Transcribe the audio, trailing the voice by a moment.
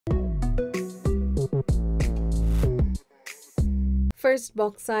First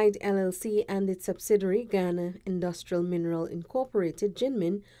Bauxite LLC and its subsidiary Ghana Industrial Mineral Incorporated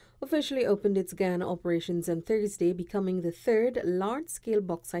 (GINMIN) officially opened its Ghana operations on Thursday, becoming the third large-scale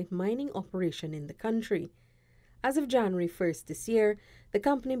bauxite mining operation in the country. As of January 1st this year, the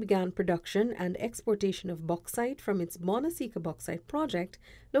company began production and exportation of bauxite from its Bonasika bauxite project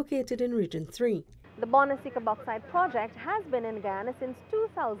located in Region 3. The Bonasika bauxite project has been in Ghana since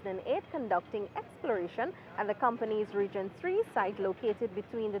 2008, conducting exploration at the company's Region 3 site located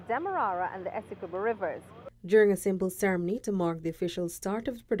between the Demerara and the Essequibo rivers. During a simple ceremony to mark the official start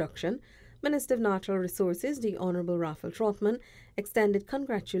of the production, Minister of Natural Resources, the Honourable Raphael Trotman, extended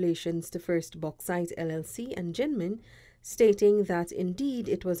congratulations to First Bauxite LLC and GINMIN, stating that indeed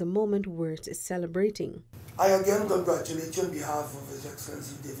it was a moment worth celebrating. I again congratulate you on behalf of His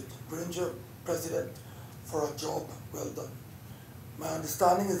Excellency David Granger, President, for a job well done. My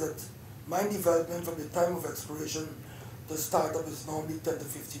understanding is that mine development from the time of exploration to startup is normally 10 to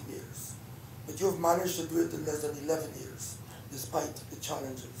 15 years. But you have managed to do it in less than 11 years, despite the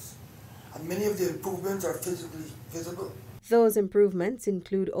challenges. And many of the improvements are physically visible. Those improvements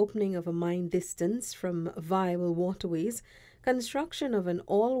include opening of a mine distance from viable waterways, construction of an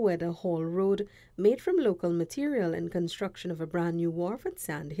all-weather haul road made from local material, and construction of a brand new wharf at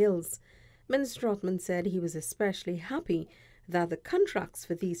Sand Hills. Minister Trotman said he was especially happy that the contracts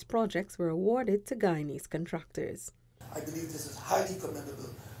for these projects were awarded to Guyanese contractors. I believe this is highly commendable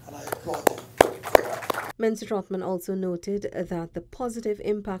and I applaud you. Minister Trotman also noted that the positive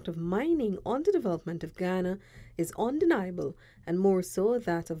impact of mining on the development of Ghana is undeniable, and more so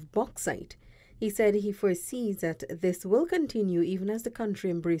that of bauxite. He said he foresees that this will continue even as the country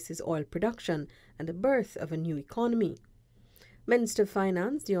embraces oil production and the birth of a new economy. Minister of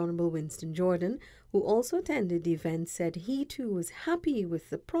Finance, the Honourable Winston Jordan, who also attended the event, said he too was happy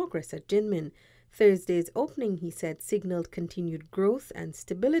with the progress at GINMIN. Thursday's opening, he said, signaled continued growth and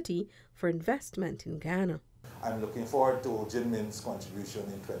stability for investment in Ghana. I'm looking forward to GINMIN's contribution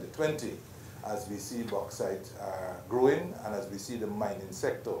in 2020 as we see bauxite growing and as we see the mining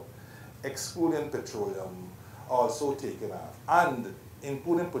sector, excluding petroleum, also taking off, and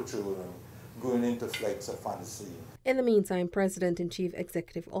including petroleum going into flights of fancy. In the meantime, President and Chief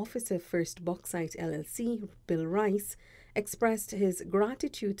Executive Officer First Bauxite LLC, Bill Rice, expressed his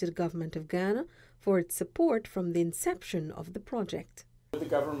gratitude to the Government of Ghana for its support from the inception of the project. The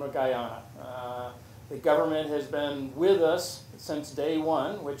government of Guyana. The government has been with us since day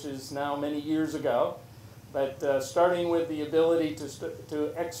one, which is now many years ago, but starting with the ability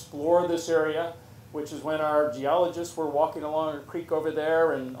to explore this area, which is when our geologists were walking along a creek over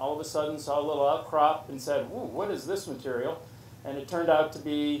there and all of a sudden saw a little outcrop and said, "Ooh, what is this material?" And it turned out to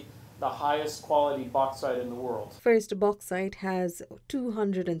be the highest quality bauxite in the world. First Bauxite has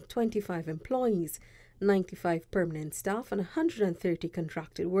 225 employees, 95 permanent staff, and 130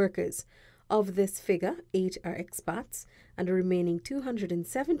 contracted workers. Of this figure, 8 are expats, and the remaining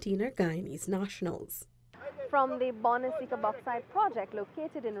 217 are Guyanese nationals. From the Bonasika Bauxite project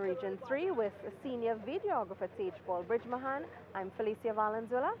located in Region 3 with senior videographer Tej Paul Bridgemahan, I'm Felicia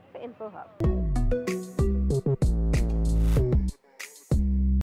Valenzuela for InfoHub.